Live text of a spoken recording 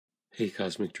Hey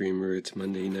Cosmic Dreamer, it's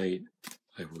Monday night.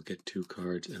 I will get 2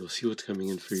 cards and we'll see what's coming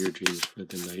in for your dreams for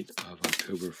the night of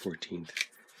October 14th,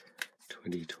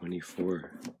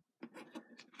 2024.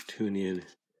 Tune in,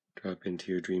 drop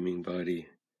into your dreaming body,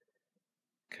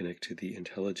 connect to the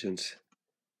intelligence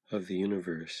of the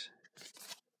universe.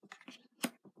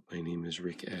 My name is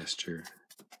Rick Aster.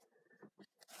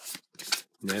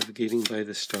 Navigating by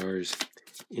the stars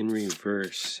in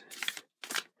reverse.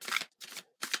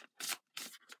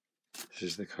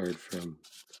 This is the card from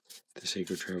the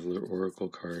Sacred Traveler Oracle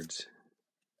cards.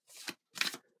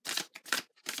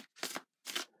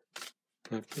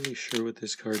 Not really sure what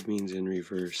this card means in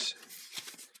reverse.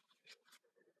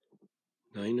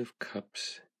 9 of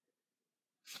Cups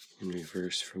in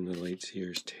reverse from the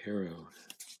Lightseer's Tarot.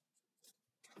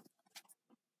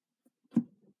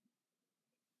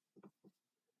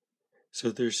 So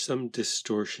there's some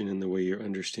distortion in the way you're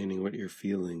understanding what you're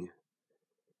feeling.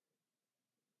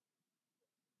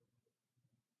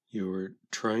 You're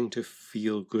trying to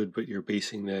feel good, but you're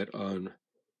basing that on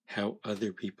how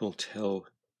other people tell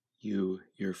you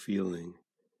you're feeling.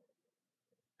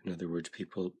 In other words,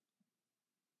 people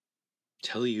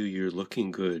tell you you're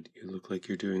looking good, you look like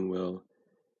you're doing well,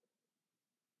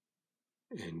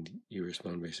 and you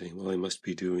respond by saying, well, I must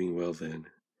be doing well then.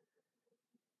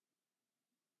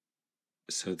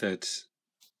 So that's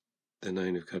the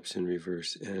 9 of Cups in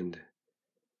reverse, and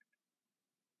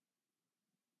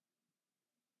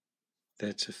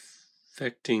that's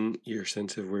affecting your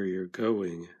sense of where you're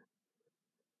going.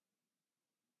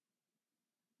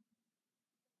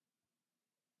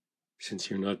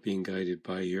 Since you're not being guided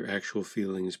by your actual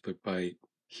feelings, but by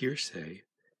hearsay,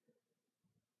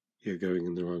 you're going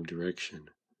in the wrong direction.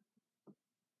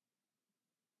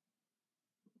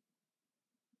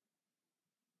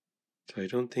 So I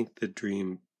don't think the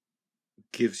dream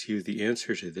gives you the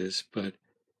answer to this, but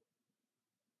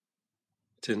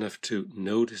it's enough to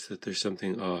notice that there's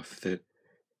something off, that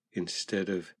instead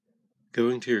of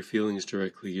going to your feelings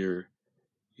directly,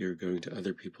 you're going to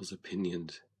other people's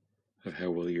opinions of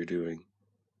how well you're doing,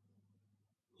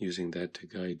 using that to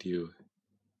guide you.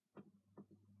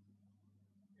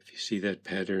 If you see that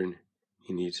pattern,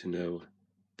 you need to know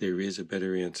there is a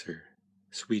better answer.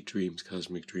 Sweet dreams,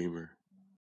 Cosmic Dreamer.